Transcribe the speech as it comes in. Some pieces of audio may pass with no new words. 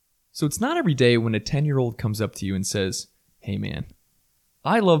So it's not every day when a 10-year-old comes up to you and says, "Hey man,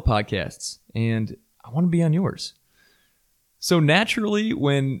 I love podcasts and I want to be on yours." So naturally,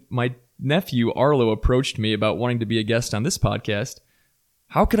 when my nephew Arlo approached me about wanting to be a guest on this podcast,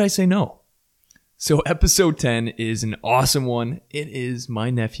 how could I say no? So episode 10 is an awesome one. It is my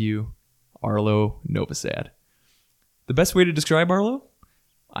nephew, Arlo Novosad. The best way to describe Arlo?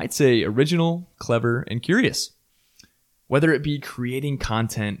 I'd say original, clever, and curious. Whether it be creating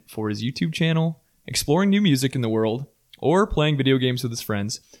content for his YouTube channel, exploring new music in the world, or playing video games with his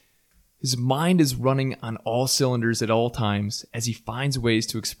friends, his mind is running on all cylinders at all times as he finds ways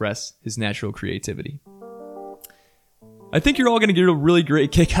to express his natural creativity. I think you're all going to get a really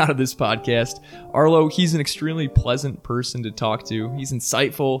great kick out of this podcast. Arlo, he's an extremely pleasant person to talk to. He's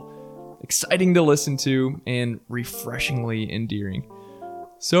insightful, exciting to listen to, and refreshingly endearing.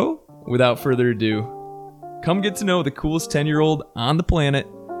 So, without further ado, come get to know the coolest 10-year-old on the planet,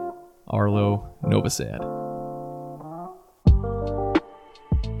 Arlo Novosad.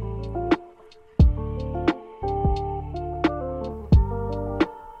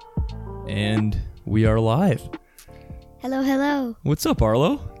 And we are live. Hello, hello. What's up,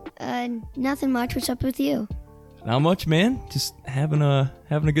 Arlo? Nothing much. What's up with you? Not much, man. Just having a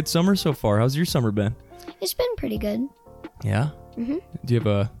good summer so far. How's your summer been? It's been pretty good. Yeah? Mm-hmm. Do you have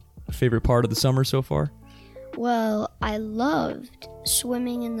a favorite part of the summer so far? Well, I loved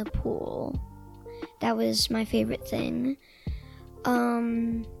swimming in the pool. That was my favorite thing.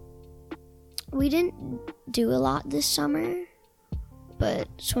 We didn't do a lot this summer, but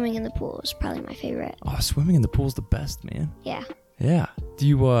swimming in the pool is probably my favorite. Oh, swimming in the pool's the best, man. Yeah. Yeah. Do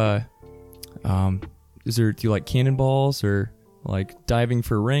you like cannonballs or like diving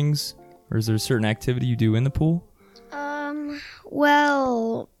for rings, or is there a certain activity you do in the pool?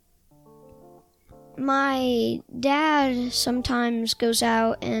 Well, my dad sometimes goes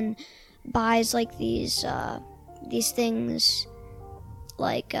out and buys like these things,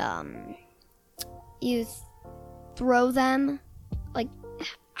 like you throw them, like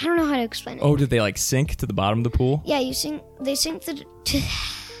I don't know how to explain it. Oh, did they like sink to the bottom of the pool? Yeah, they sink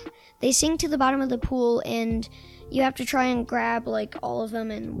to the bottom of the pool, and you have to try and grab like all of them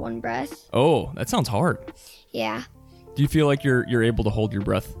in one breath. Oh, that sounds hard. Yeah. Do you feel like you're able to hold your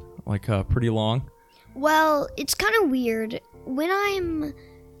breath like pretty long? Well, it's kind of weird. When I'm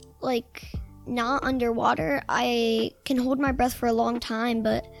like not underwater, I can hold my breath for a long time,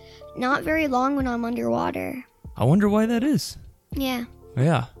 but not very long when I'm underwater. I wonder why that is. Yeah.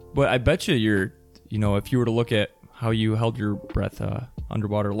 Yeah, but I bet you if you were to look at how you held your breath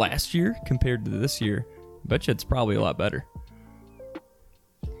underwater last year compared to this year, I bet you it's probably a lot better.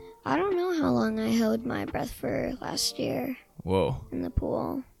 I don't know how long I held my breath for last year. Whoa. In the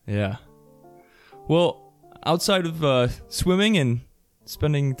pool. Yeah. Well, outside of swimming and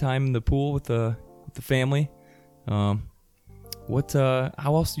spending time in the pool with the family, how else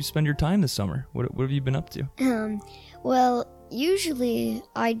do you spend your time this summer? What have you been up to? Well, usually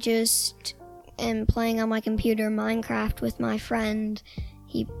I just am playing on my computer Minecraft with my friend.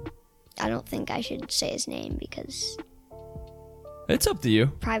 I don't think I should say his name because it's up to you.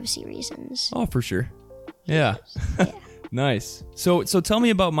 Privacy reasons. Oh, for sure. Yeah. Yeah. Nice. So tell me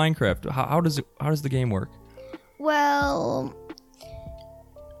about Minecraft. How does the game work? Well,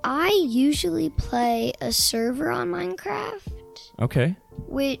 I usually play a server on Minecraft. Okay.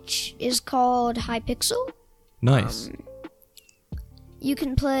 Which is called Hypixel. Nice. You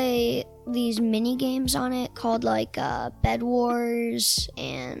can play these mini games on it called like Bed Wars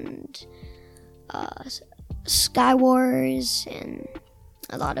and Sky Wars and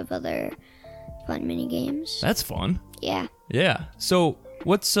a lot of other fun mini games. That's fun. Yeah. Yeah. So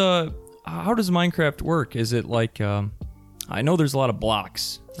what's how does Minecraft work? Is it like I know there's a lot of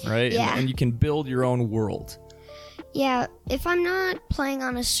blocks, right? Yeah. And you can build your own world. Yeah, if I'm not playing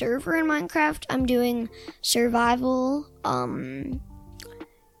on a server in Minecraft, I'm doing survival.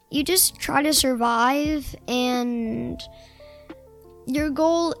 You just try to survive, and your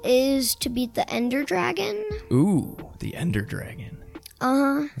goal is to beat the Ender Dragon. Ooh, the Ender Dragon.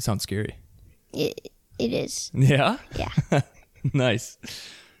 Uh-huh. That sounds scary. It is. Yeah? Yeah. Nice.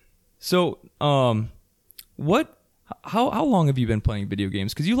 So, how long have you been playing video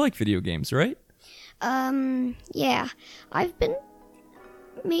games? Because you like video games, right? Yeah. I've been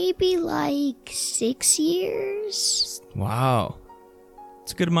maybe like 6 years. Wow.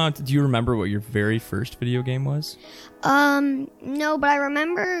 It's a good amount. Do you remember what your very first video game was? No, but I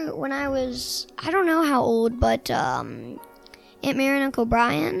remember when I was, I don't know how old, but, Aunt Mary and Uncle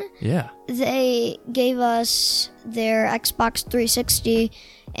Brian. Yeah. They gave us their Xbox 360,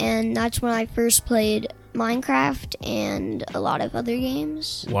 and that's when I first played Minecraft and a lot of other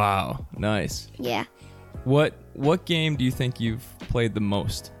games. Wow, nice. Yeah. What game do you think you've played the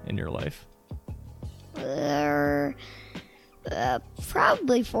most in your life?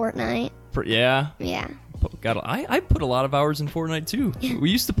 Probably Fortnite. Yeah. Yeah. I put a lot of hours in Fortnite too. We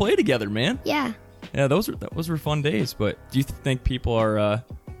used to play together, man. Yeah. Yeah, those were fun days. But do you think people are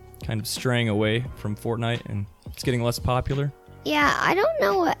kind of straying away from Fortnite and it's getting less popular? Yeah, I don't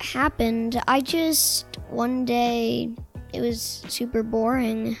know what happened. I just, one day, it was super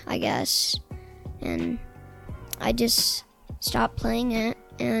boring, I guess. And I just stopped playing it.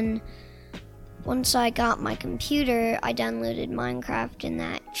 And once I got my computer, I downloaded Minecraft, and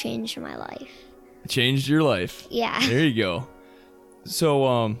that changed my life. It changed your life. Yeah. There you go.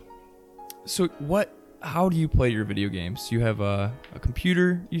 So, how do you play your video games? You have a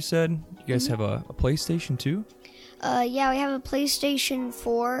computer, you said? You guys have a PlayStation too? Yeah, we have a PlayStation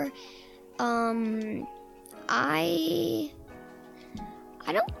 4. I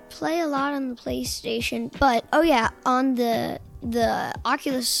don't play a lot on the PlayStation, but on the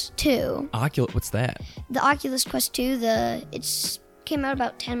Oculus 2. What's that? The Oculus Quest 2, it's came out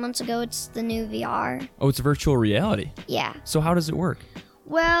about 10 months ago. It's the new VR. Oh, it's virtual reality. Yeah. So how does it work?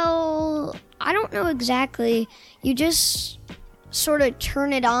 Well, I don't know exactly. You just sort of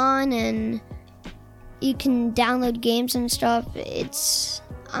turn it on and you can download games and stuff. I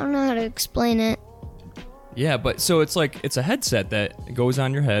don't know how to explain it. Yeah, but so it's a headset that goes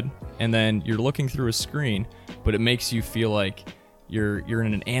on your head, and then you're looking through a screen, but it makes you feel like you're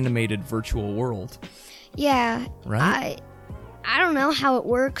in an animated virtual world. Yeah. Right? I don't know how it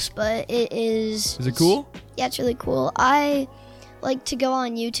works, but it is. Is it cool? Yeah, it's really cool. I like to go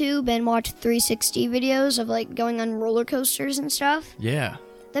on YouTube and watch 360 videos of going on roller coasters and stuff. Yeah.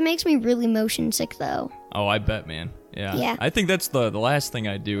 That makes me really motion sick, though. Oh, I bet, man. Yeah. Yeah. I think that's the last thing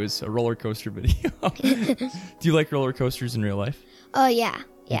I'd do is a roller coaster video. Do you like roller coasters in real life? Yeah.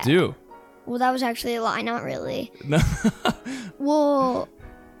 You do? Well, that was actually a lie. Not really. No. Well.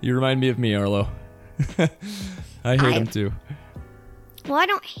 You remind me of me, Arlo. I hate them too. Well, I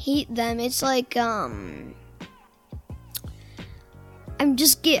don't hate them. It's I'm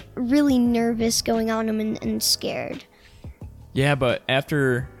just get really nervous going on them and scared. Yeah, but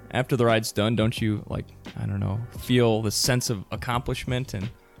after the ride's done, don't you I don't know, feel the sense of accomplishment and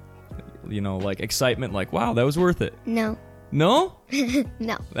excitement? Like, wow, that was worth it. No. No?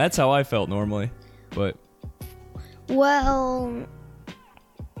 No. That's how I felt normally, but. Well,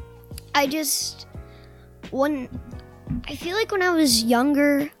 I feel like when I was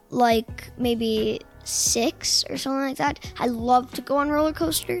younger, maybe 6 or something like that, I loved to go on roller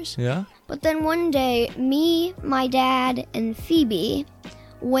coasters. Yeah. But then one day, me, my dad, and Phoebe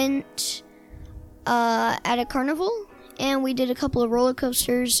went at a carnival, and we did a couple of roller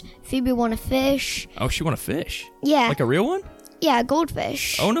coasters. Phoebe won a fish. Oh, she won a fish? Yeah. Like a real one? Yeah, a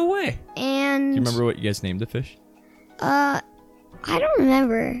goldfish. Oh, no way. And do you remember what you guys named the fish? I don't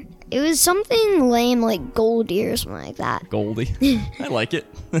remember. It was something lame like Goldie or something like that. Goldie. I like it.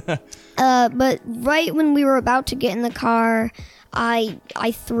 But right when we were about to get in the car, I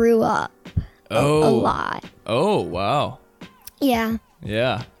threw up a lot. Oh, wow. Yeah.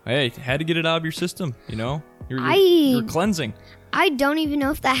 Yeah. Hey, had to get it out of your system, You're cleansing. I don't even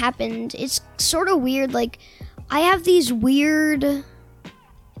know if that happened. It's sort of weird. I have these weird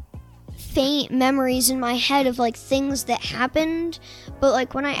faint memories in my head of things that happened,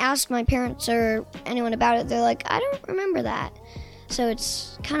 but when I ask my parents or anyone about it, they're like, I don't remember that. So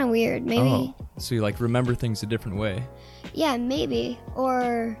it's kind of weird. Maybe. Oh, so you remember things a different way. Yeah, maybe.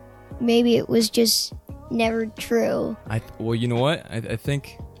 Or maybe it was just never true. Well, you know what? I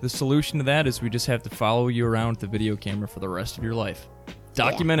think the solution to that is we just have to follow you around with the video camera for the rest of your life.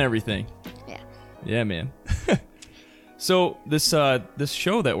 Document everything. Yeah. Yeah, man. So this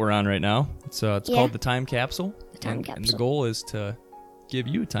show that we're on right now, it's called The Time Capsule. And the goal is to give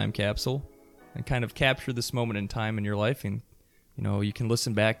you a time capsule and kind of capture this moment in time in your life, and you can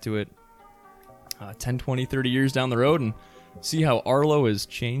listen back to it 10, 20, 30 years down the road and see how Arlo has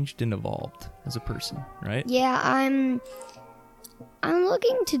changed and evolved as a person, right? Yeah, I'm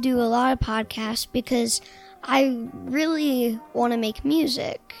looking to do a lot of podcasts because I really want to make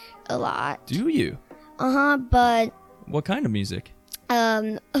music a lot. Do you? But what kind of music?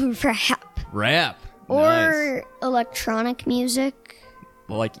 Rap. Rap. Or Nice. Electronic music.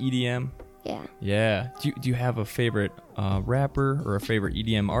 Like EDM? Yeah. Yeah. Do you have a favorite rapper or a favorite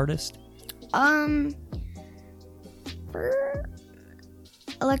EDM artist? For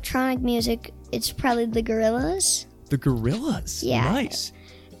electronic music, it's probably the Gorillaz. The Gorillaz. Yeah. Nice.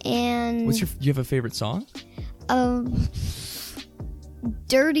 And Do you have a favorite song?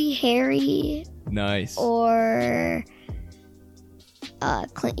 Dirty Harry Nice. or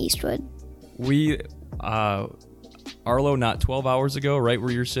Clint Eastwood. We, Arlo, not 12 hours ago, right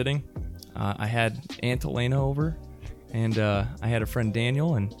where you're sitting, I had Aunt Elena over, and I had a friend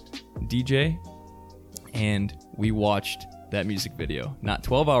Daniel and DJ, and we watched that music video. Not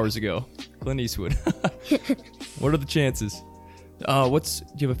 12 hours ago. Clint Eastwood. What are the chances? Do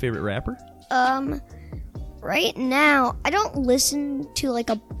you have a favorite rapper? Right now, I don't listen to like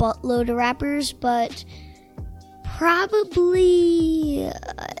a buttload of rappers, but probably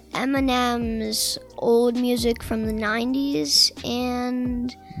Eminem's old music from the 90s,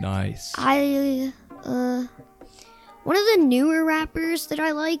 and Nice. one of the newer rappers that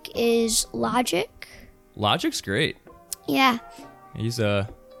I like is Logic. Logic's great. Yeah. He's a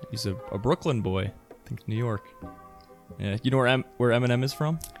Brooklyn boy. I think New York. Yeah. You know where Eminem is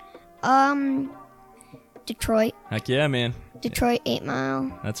from? Detroit. Heck yeah, man. Detroit 8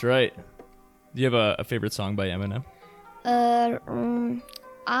 Mile. That's right. Do you have a favorite song by Eminem? I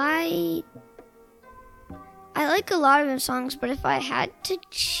like a lot of his songs, but if I had to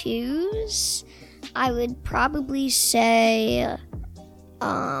choose, I would probably say,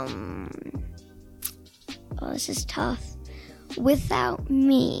 this is tough. Without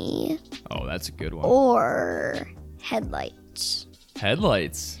Me Oh, that's a good one. or Headlights.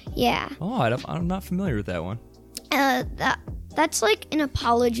 Headlights. Yeah. Oh, I'm not familiar with that one. That's like an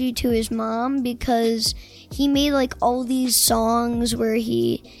apology to his mom because he made like all these songs where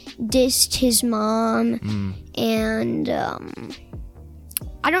he dissed his mom and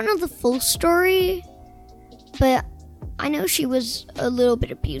I don't know the full story, but I know she was a little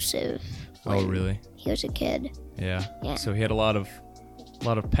bit abusive. Oh, really? He was a kid. Yeah. Yeah. So he had a lot of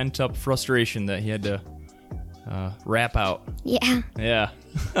pent up frustration that he had to rap out. Yeah. Yeah.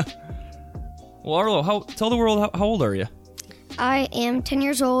 Well, Arlo, tell the world how old are you? I am 10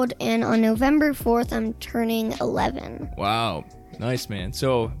 years old, and on November 4th, I'm turning 11. Wow, nice, man.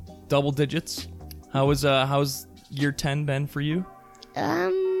 So double digits. How's year 10 been for you?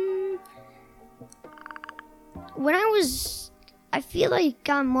 I feel like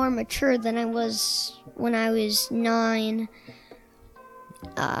I'm more mature than I was when I was 9.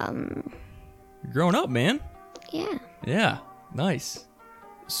 You're growing up, man. Yeah. Yeah, nice.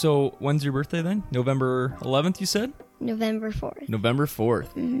 So when's your birthday then? November 11th, you said? November 4th. November 4th.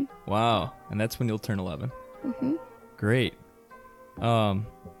 Mm-hmm. Wow, and that's when you'll turn 11. Mm-hmm. Great. All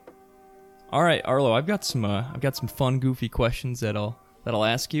right, Arlo, I've got some fun, goofy questions that I'll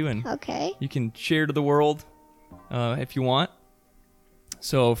ask you, and Okay. you can share to the world if you want.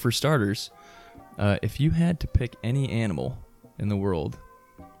 So, for starters, if you had to pick any animal in the world,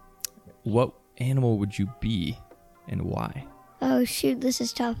 what animal would you be, and why? Oh shoot, this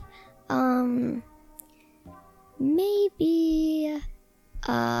is tough. Maybe.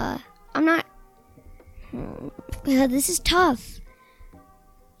 I'm not. This is tough.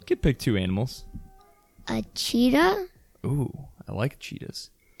 You could pick 2 animals. A cheetah Ooh, I like cheetahs.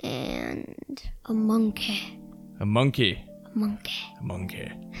 and a monkey. A monkey. A monkey. A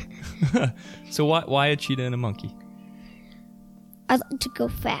monkey. So why a cheetah and a monkey? I like to go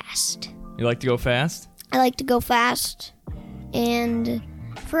fast. You like to go fast? I like to go fast. And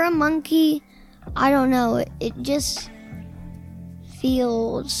for a monkey, I don't know. It just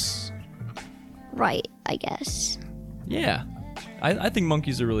feels right, I guess. Yeah. I think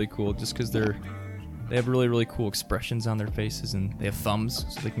monkeys are really cool just because they have really, really cool expressions on their faces, and they have thumbs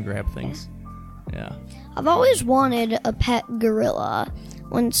so they can grab things. Yeah. I've always wanted a pet gorilla.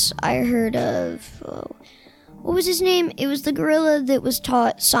 Once I heard of, what was his name? It was the gorilla that was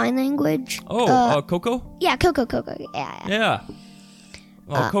taught sign language. Coco? Yeah, Coco. Yeah. Yeah.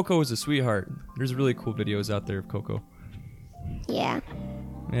 Oh, Coco is a sweetheart. There's really cool videos out there of Coco. Yeah.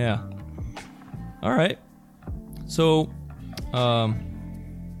 Yeah. All right. So, all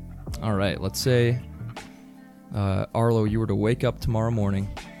right. Let's say, Arlo, you were to wake up tomorrow morning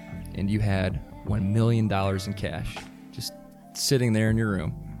and you had $1 million in cash just sitting there in your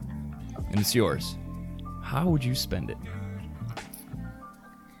room, and it's yours. How would you spend it?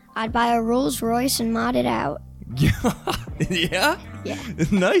 I'd buy a Rolls Royce and mod it out. Yeah? Yeah.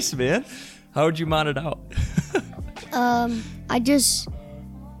 Nice, man. How would you mod it out? I just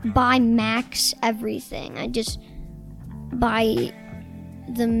buy max everything. I just buy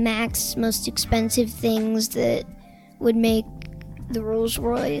the max most expensive things that would make the Rolls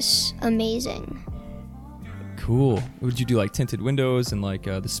Royce amazing. Cool. Would you do like tinted windows and like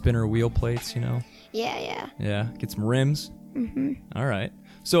the spinner wheel plates, you know? Yeah. Yeah. Get some rims. Mm-hmm. All right.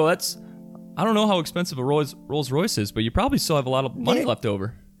 So I don't know how expensive a Rolls Royce is, but you probably still have a lot of money left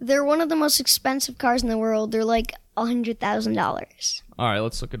over. They're one of the most expensive cars in the world. They're like $100,000. All right,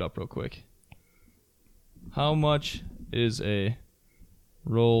 let's look it up real quick. How much is a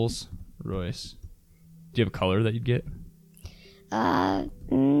Rolls Royce? Do you have a color that you'd get?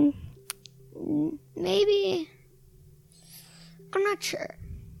 Maybe. I'm not sure.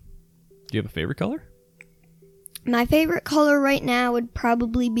 Do you have a favorite color? My favorite color right now would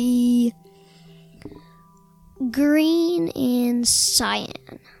probably be green and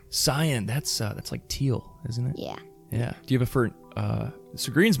cyan. Cyan. That's like teal, isn't it? Yeah. Yeah. Do you have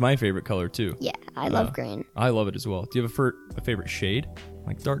so green's my favorite color too. Yeah, I love green. I love it as well. Do you have a favorite shade?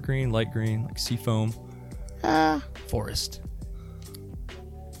 Like dark green, light green, like seafoam? Forest.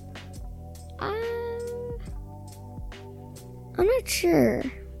 I'm not sure.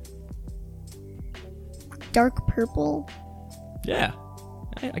 Dark purple? Yeah.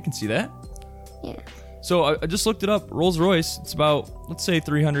 I can see that. Yeah. So I just looked it up. Rolls Royce, it's about, let's say,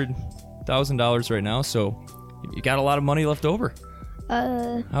 $300,000 right now. So you got a lot of money left over.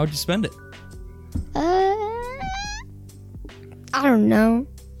 How'd you spend it? I don't know.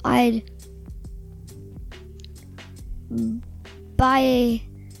 I'd buy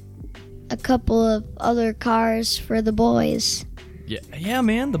a couple of other cars for the boys. Yeah,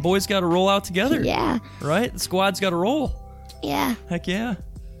 man. The boys got to roll out together. Yeah. Right? The squad's got to roll. Yeah. Heck yeah.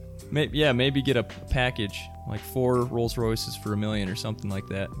 Maybe get a package, like 4 Rolls Royces for $1 million or something like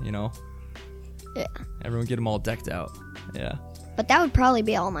that, you know? Yeah. Everyone get them all decked out. Yeah. But that would probably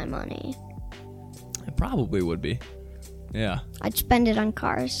be all my money. It probably would be. Yeah. I'd spend it on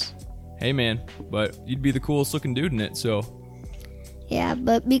cars. Hey, man. But you'd be the coolest looking dude in it, so. Yeah,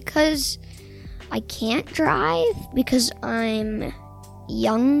 but because I can't drive, because I'm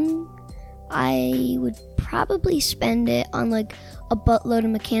young, I would probably spend it on like a buttload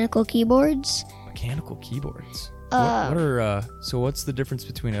of mechanical keyboards. Mechanical keyboards? So what's the difference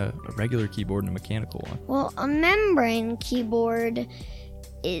between a regular keyboard and a mechanical one? Well, a membrane keyboard,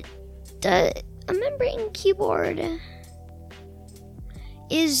 a membrane keyboard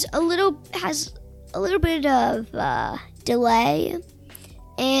has a little bit of delay,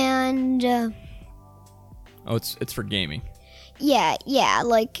 and it's for gaming. Yeah,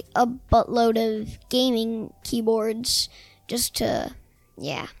 like a buttload of gaming keyboards, just to,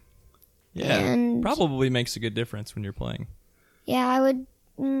 yeah. Yeah, and probably makes a good difference when you're playing. Yeah, I would.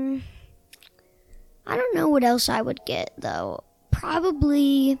 I don't know what else I would get though.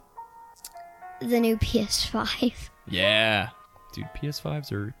 Probably the new PS5. Yeah, dude,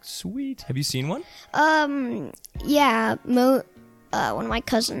 PS5s are sweet. Have you seen one? Yeah. One of my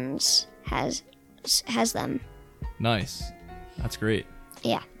cousins has them. Nice, that's great.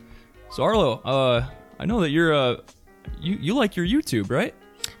 Yeah. So Arlo, I know that you're you like your YouTube, right?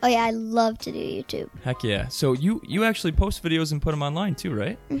 Oh yeah, I love to do YouTube. Heck yeah. So you actually post videos and put them online too,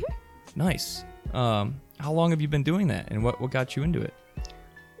 right? Mhm. Nice. How long have you been doing that, and what got you into it?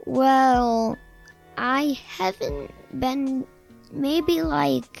 Well, I haven't been. Maybe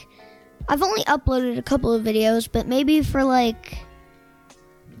like I've only uploaded a couple of videos, but maybe for like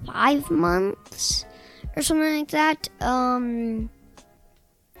 5 months or something like that.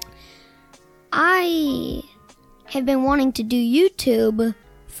 I have been wanting to do YouTube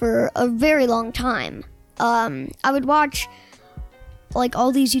for a very long time. I would watch like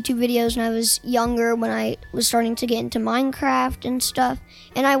all these YouTube videos when I was younger, when I was starting to get into Minecraft and stuff,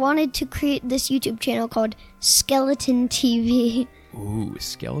 and I wanted to create this YouTube channel called Skeleton TV. Ooh,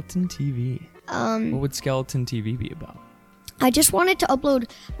 Skeleton TV. What would Skeleton TV be about? I just wanted to upload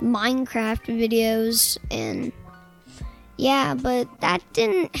Minecraft videos, and yeah, but that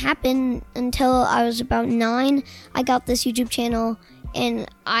didn't happen until I was about 9. I got this YouTube channel, and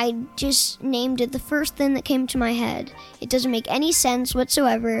I just named it the first thing that came to my head. It doesn't make any sense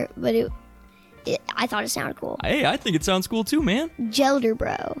whatsoever, but I thought it sounded cool. Hey, I think it sounds cool too, man.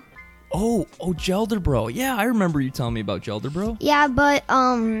 Gelderbro. Oh, Gelderbro. Yeah, I remember you telling me about Gelderbro. Yeah, but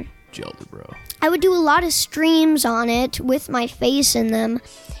Gelderbro. I would do a lot of streams on it with my face in them,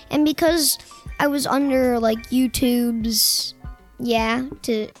 and because I was under like YouTube's,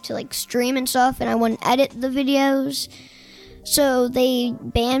 to like stream and stuff, and I wouldn't edit the videos, so they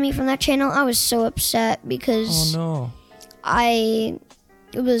banned me from that channel. I was so upset because oh no,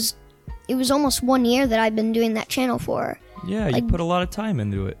 it was almost 1 year that I've been doing that channel for. Yeah, you put a lot of time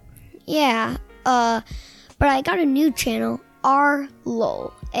into it. Yeah, but I got a new channel,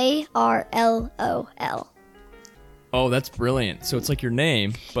 Arlol, ARLOL. Oh, that's brilliant. So it's like your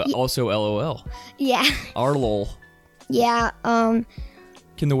name, but also LOL. Yeah. Arlol. Yeah.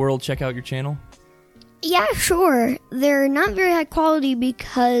 Can the world check out your channel? Yeah, sure. They're not very high quality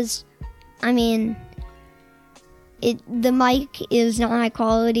because, I mean, the mic is not high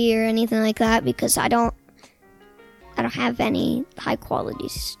quality or anything like that because I don't I don't have any high quality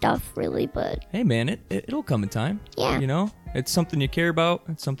stuff really, but Hey, man, it'll come in time. Yeah. You know, it's something you care about.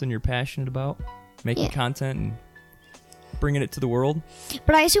 It's something you're passionate about. Making Yeah. content and bringing it to the world.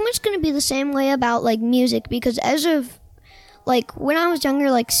 I assume it's going to be the same way about like music, because as of like when I was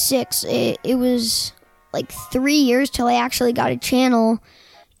younger, like 6, it was like 3 years till I actually got a channel,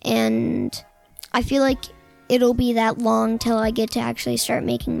 and I feel like it'll be that long till I get to actually start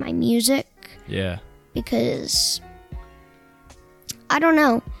making my music, Yeah. because I don't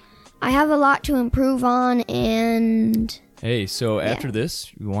know. I have a lot to improve on, and Hey, so after this,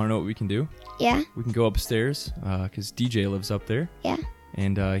 you want to know what we can do? yeah, We can go upstairs because DJ lives up there. yeah.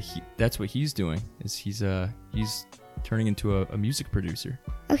 And that's what he's doing. Is he's turning into a music producer.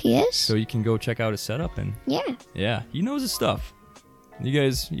 Oh, he is? So you can go check out his setup, and Yeah, he knows his stuff. You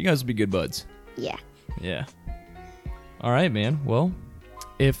guys will be good buds. yeah. Yeah. All right, man. Well,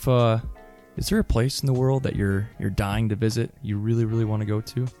 if is there a place in the world that you're dying to visit? You really, really want to go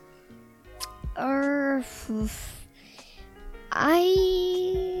to?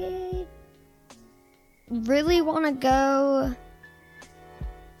 I really want to go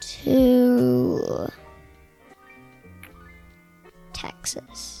to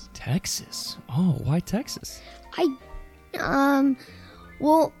Texas. Texas. Oh, why Texas? Well,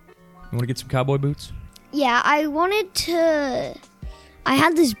 You want to get some cowboy boots? yeah, I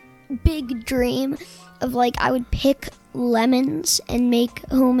had this big dream of like I would pick lemons and make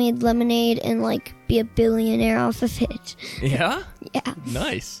homemade lemonade and like be a billionaire off of it. Yeah. Yeah.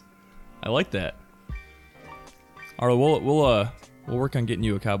 Nice. I like that. All right, we'll work on getting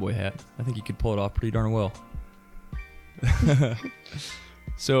you a cowboy hat. I think you could pull it off pretty darn well.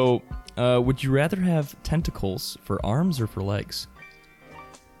 So, would you rather have tentacles for arms or for legs?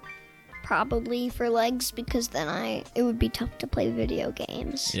 Probably for legs, because then it would be tough to play video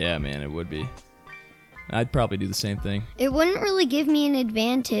games. Yeah, man, it would be. I'd probably do the same thing. It wouldn't really give me an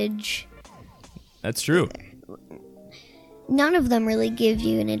advantage. That's true. None of them really give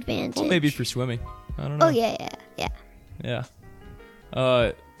you an advantage. Well, maybe for swimming. I don't know. Oh yeah. Yeah.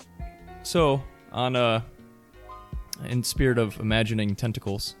 So on in spirit of imagining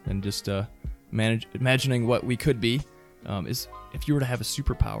tentacles and just imagining what we could be, is if you were to have a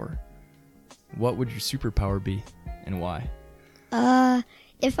superpower, what would your superpower be and why?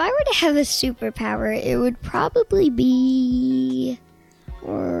 If I were to have a superpower, it would probably be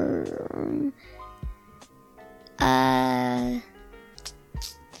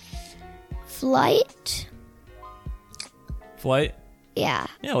flight. Flight? Yeah,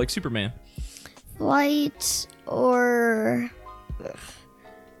 Yeah, like Superman. flight, or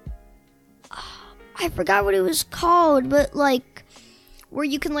I forgot what it was called, but like where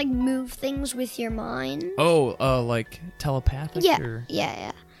you can like move things with your mind. Oh, like telepathic Yeah, or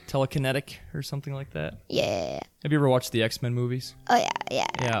yeah. telekinetic or something like that. Yeah. Have you ever watched the X-Men movies? Oh yeah.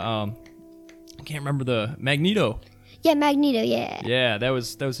 Yeah. I can't remember the Magneto. Yeah, Magneto. Yeah. Yeah, that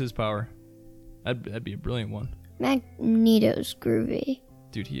was his power. That'd be a brilliant one. Magneto's groovy.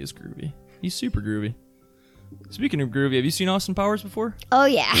 Dude, he is groovy. He's super groovy. Speaking of groovy, have you seen Austin Powers before? Oh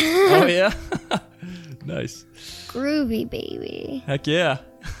yeah. Oh yeah. Nice. Groovy baby. Heck yeah.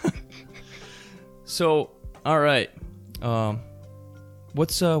 So, all right.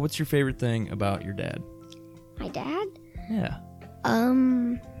 What's your favorite thing about your dad? My dad? Yeah.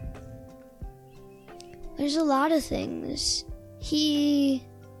 There's a lot of things. He's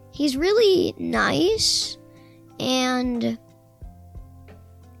really nice and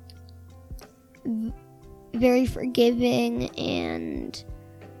very forgiving, and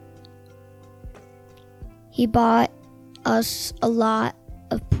he bought us a lot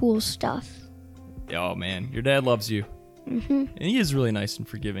of pool stuff. Oh man, your dad loves you. Mhm. And he is really nice and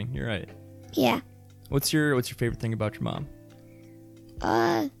forgiving. You're right. Yeah. What's your favorite thing about your mom?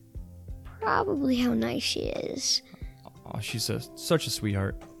 Probably how nice she is. Oh, she's such a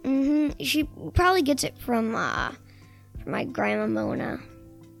sweetheart. She probably gets it from my grandma Mona.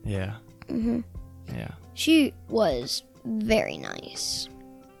 Yeah. Yeah. She was very nice.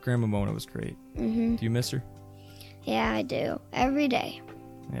 Grandma Mona was great. Do you miss her? Yeah, I do. Every day.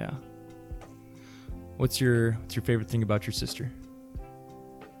 Yeah. What's your favorite thing about your sister?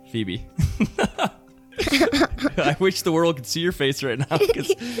 Phoebe. I wish the world could see your face right now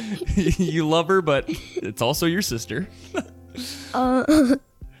because you love her, but it's also your sister.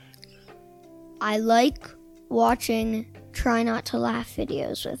 I like watching Try Not to Laugh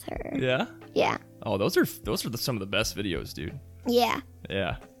videos with her. Yeah. Yeah. Oh, those are some of the best videos, dude. Yeah.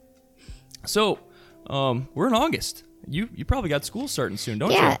 Yeah. So, we're in August. You probably got school starting soon,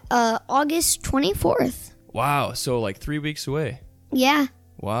 don't you? Yeah. August 24th. Wow. So like 3 weeks away. Yeah.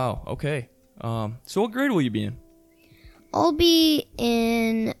 Wow. Okay. So what grade will you be in? I'll be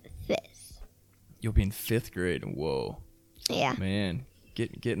in 5th. You'll be in 5th grade. Whoa. Yeah. Man,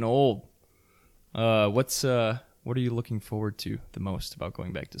 getting old. What are you looking forward to the most about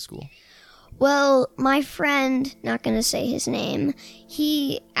going back to school? Well, my friend, not going to say his name,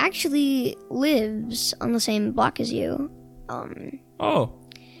 he actually lives on the same block as you. Oh,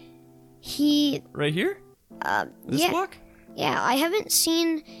 He, right here? This yeah. block? Yeah, I haven't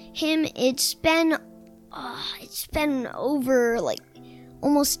seen him. It's been over like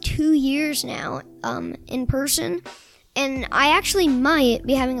almost 2 years now, in person. And I actually might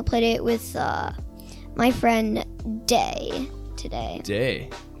be having a play date with my friend Day today. Day.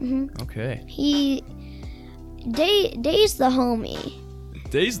 Mm-hmm. Okay. Day's the homie.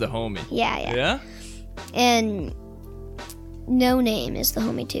 Day's the homie. Yeah. Yeah? And No Name is the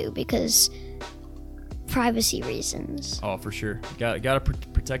homie too, because privacy reasons. Oh, for sure. Gotta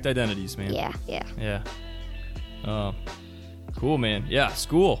protect identities, man. Yeah. Yeah. Cool, man. Yeah,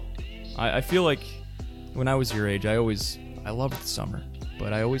 school. I feel like when I was your age, I loved the summer,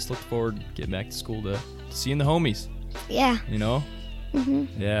 but I always looked forward to getting back to school to seeing the homies, Yeah. you know?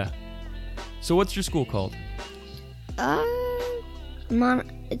 Mm-hmm. Yeah. So what's your school called?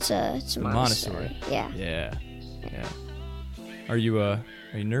 It's a Montessori. Yeah. Yeah. Are you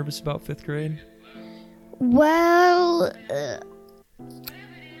nervous about 5th grade? Well,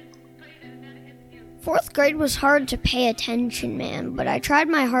 4th grade was hard to pay attention, man, but I tried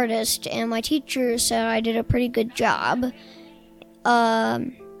my hardest, and my teacher said I did a pretty good job.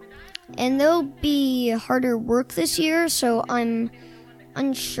 And there'll be harder work this year, so I'm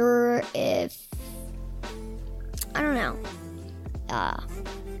unsure if... I don't know.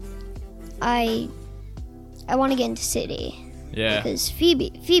 I want to get into city. Yeah. Because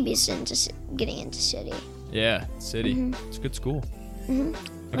Phoebe's getting into city. Yeah, city. Mm-hmm. It's a good school. Mm-hmm.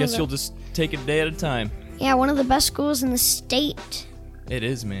 I guess you'll just take it a day at a time. Yeah, one of the best schools in the state. It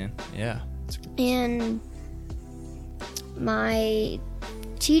is, man. Yeah. And my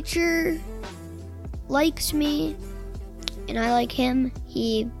teacher likes me, and I like him.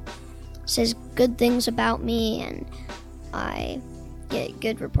 He says good things about me, and I get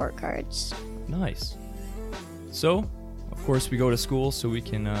good report cards. Nice. So, of course, we go to school so we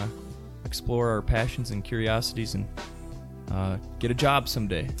can explore our passions and curiosities and get a job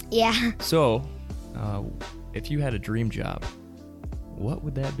someday. Yeah. So, if you had a dream job, what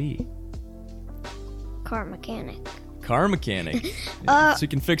would that be? Car mechanic. Car mechanic. Yeah, so you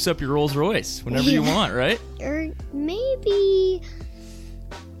can fix up your Rolls Royce whenever you want, right? Or maybe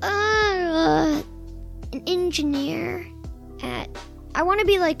an engineer at... I want to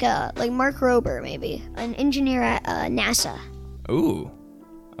be like Mark Rober, maybe. An engineer at NASA. Ooh.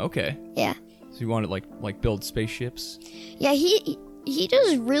 Okay. Yeah. So you want to like build spaceships? Yeah, he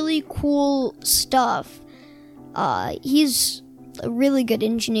does really cool stuff. He's a really good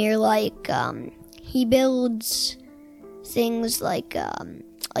engineer. Like he builds things like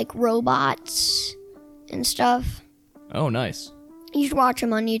robots and stuff. Oh, nice. You should watch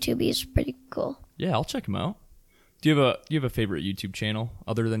him on YouTube. He's pretty cool. Yeah, I'll check him out. Do you have a favorite YouTube channel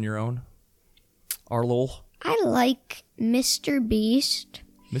other than your own? Arlol? I like Mr. Beast.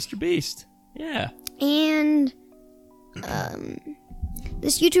 Mr. Beast. Yeah. And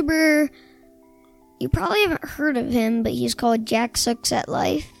this YouTuber, you probably haven't heard of him, but he's called Jack Sucks at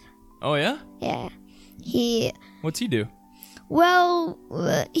Life. Oh, yeah? Yeah. What's he do? Well,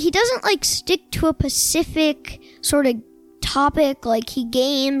 he doesn't like stick to a specific sort of topic. Like he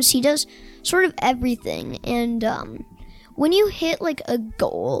games, he does sort of everything. And when you hit like a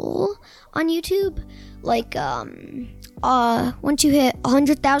goal on YouTube, like once you hit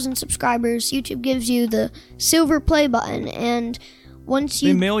 100,000 subscribers, YouTube gives you the silver play button. And once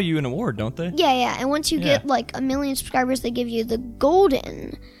They mail you an award, don't they? Yeah. And once you get like 1 million subscribers, they give you the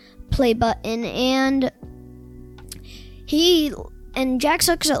golden play button. And Jack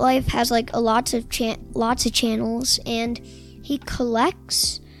Sucks at Life has like lots of channels, and he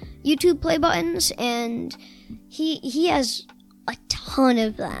collects YouTube play buttons, and he has a ton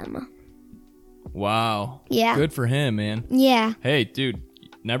of them. Wow. Yeah. Good for him, man. Yeah. Hey, dude,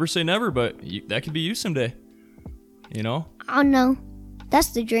 never say never, but that could be you someday. You know? Oh no,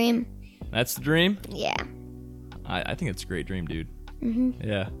 that's the dream. That's the dream? Yeah. I think it's a great dream, dude. Mm-hmm.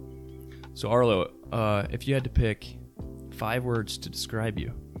 Yeah. So, Arlo, if you had to pick 5 words to describe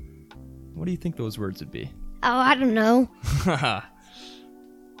you, what do you think those words would be? Oh, I don't know.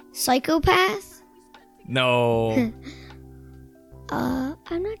 Psychopath? No.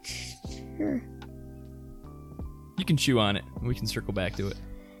 I'm not sure. You can chew on it. We can circle back to it.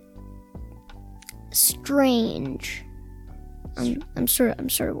 Strange. I'm sort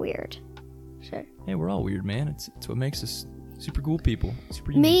of weird. Sure. Hey, we're all weird, man. It's what makes us super cool people.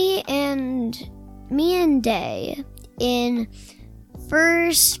 Super unique. Me and Day in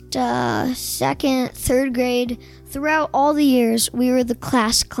first, second, third grade, throughout all the years, we were the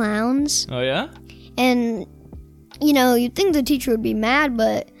class clowns. Oh, yeah? And, you'd think the teacher would be mad,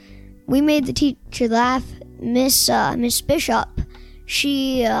 but we made the teacher laugh. Miss Bishop,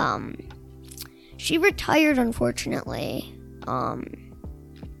 she retired, unfortunately.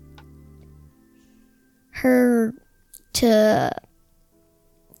 Her to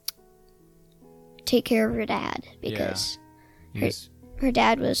take care of her dad because her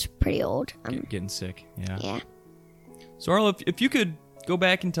dad was pretty old. Getting sick, yeah. Yeah. So, Arlo, if you could go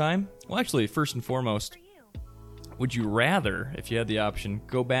back in time, well, actually, first and foremost, would you rather, if you had the option,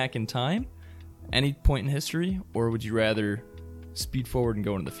 go back in time, any point in history, or would you rather speed forward and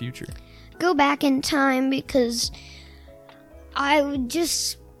go into the future? Go back in time because I would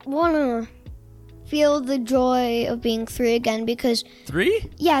just want to feel the joy of being 3 again because... 3?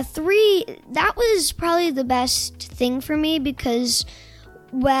 Yeah, 3, that was probably the best thing for me because,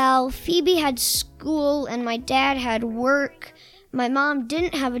 well, Phoebe had school and my dad had work. My mom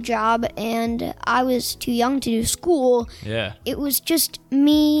didn't have a job and I was too young to do school. Yeah. It was just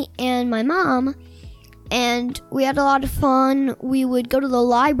me and my mom and we had a lot of fun. We would go to the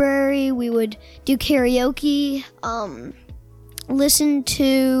library, we would do karaoke, listen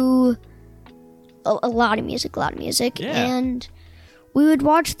to a lot of music, yeah. And we would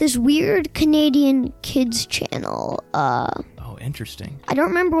watch this weird Canadian kids channel. Oh, interesting. I don't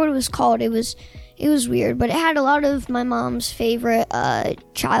remember what it was called. It was weird, but it had a lot of my mom's favorite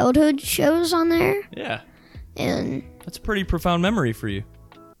childhood shows on there. Yeah. And that's a pretty profound memory for you.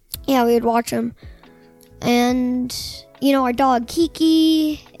 Yeah, we would watch them. And, our dog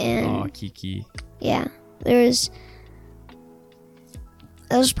Kiki. And, oh, Kiki. Yeah. It was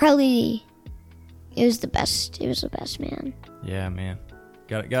the best. It was the best, man. Yeah, man.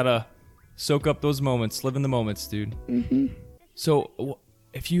 Gotta soak up those moments. Live in the moments, dude. Mm-hmm. So,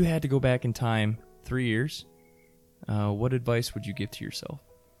 if you had to go back in time 3 years, what advice would you give to yourself?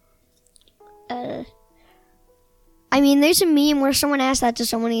 There's a meme where someone asks that to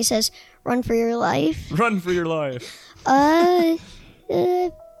someone and he says, "Run for your life." Run for your life.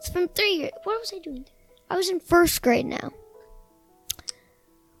 It's been 3 years. What was I doing? I was in first grade now.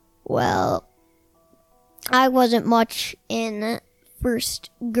 Well, I wasn't much in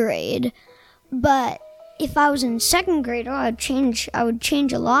first grade, but if I was in second grade, I would change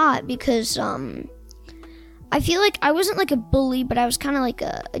a lot because I feel like I wasn't like a bully, but I was kind of like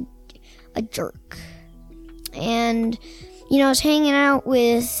a jerk. And I was hanging out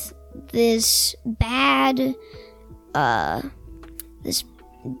with this bad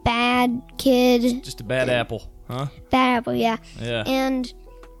kid. Just a bad apple, huh? Bad apple, yeah. Yeah. And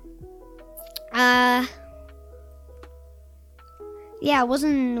yeah, it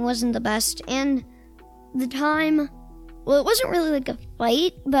wasn't the best. And the time, well, it wasn't really like a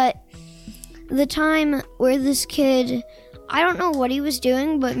fight, but the time where this kid, I don't know what he was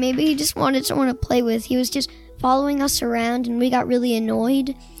doing, but maybe he just wanted someone to play with. He was just following us around and we got really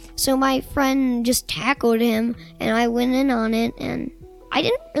annoyed. So my friend just tackled him and I went in on it and I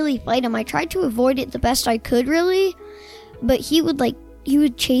didn't really fight him. I tried to avoid it the best I could, really, but he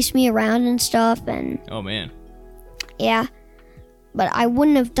would chase me around and stuff. And oh man. Yeah. But I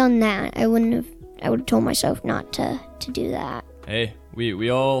wouldn't have done that. I would have told myself not to do that. Hey,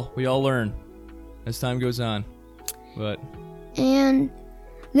 we all learn as time goes on. But and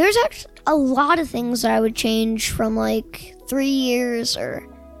there's actually a lot of things that I would change from 3 years or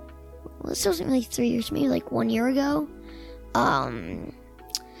this wasn't really 3 years, maybe 1 year ago. I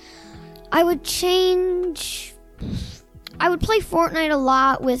would play Fortnite a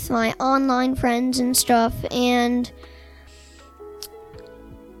lot with my online friends and stuff, and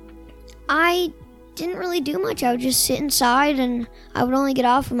I didn't really do much. I would just sit inside, and I would only get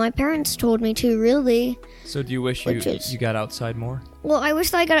off when my parents told me to, really. So do you wish you got outside more? Well, I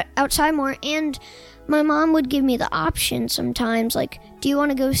wish that I got outside more, and my mom would give me the option sometimes, do you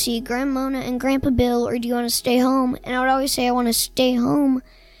want to go see Grandma Mona and Grandpa Bill, or do you want to stay home? And I would always say I want to stay home,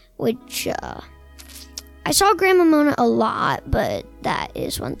 which I saw Grandma Mona a lot, but that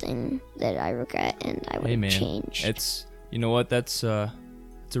is one thing that I regret and I would change. It's, you know what, that's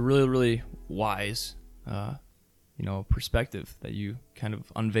it's a really, really wise perspective that you kind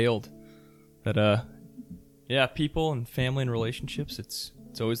of unveiled. That people and family and relationships, it's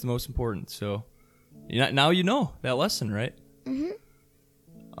always the most important. So now you know that lesson, right? Mhm.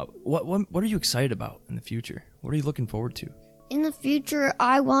 What are you excited about in the future? What are you looking forward to? In the future,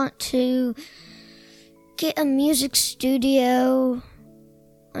 I want to get a music studio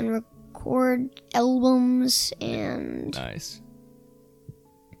and record albums, and Nice.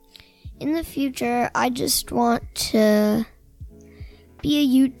 in the future, I just want to be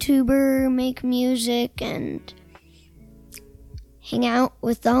a YouTuber, make music, and hang out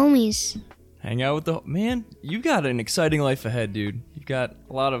with the homies. Hang out with the... Man, you've got an exciting life ahead, dude. You've got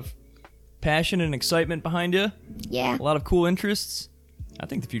a lot of passion and excitement behind you. Yeah. A lot of cool interests. I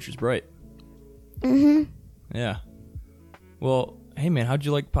think the future's bright. Mm-hmm. Yeah. Well, hey, man, how'd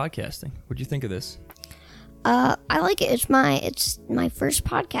you like podcasting? What'd you think of this? I like it. It's my first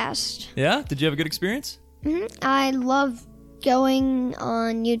podcast. Yeah? Did you have a good experience? I love going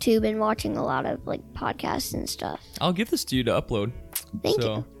on YouTube and watching a lot of like podcasts and stuff. I'll give this to you to upload. Thank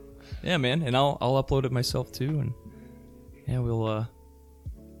you. Yeah, man, and I'll upload it myself too, and yeah,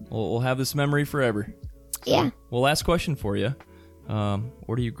 we'll have this memory forever. Yeah. Well, last question for you.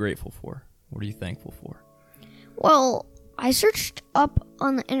 What are you grateful for? What are you thankful for? Well, I searched up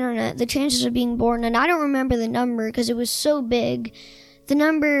on the internet the chances of being born, and I don't remember the number because it was so big. The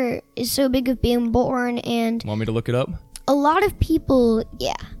number is so big of being born, and Want me to look it up? a lot of people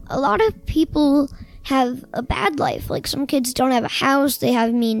have a bad life. Like, some kids don't have a house, they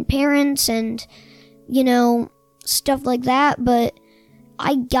have mean parents, and, stuff like that. But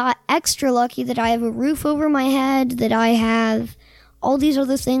I got extra lucky that I have a roof over my head, that I have all these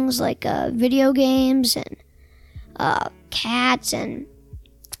other things like video games and cats and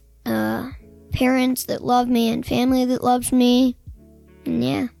parents that love me and family that loves me. And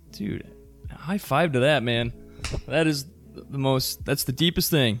yeah. Dude, high five to that, man. That is that's the deepest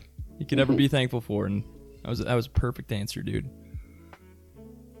thing you could ever be thankful for, and that was a perfect answer, dude.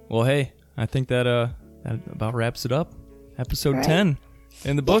 Well, hey, I think that about wraps it up. Episode Right. 10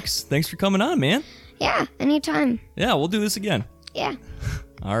 in the books. Thanks for coming on, man. Yeah, anytime. Yeah, we'll do this again. Yeah.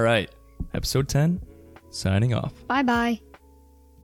 All right. Episode 10, signing off. Bye-bye.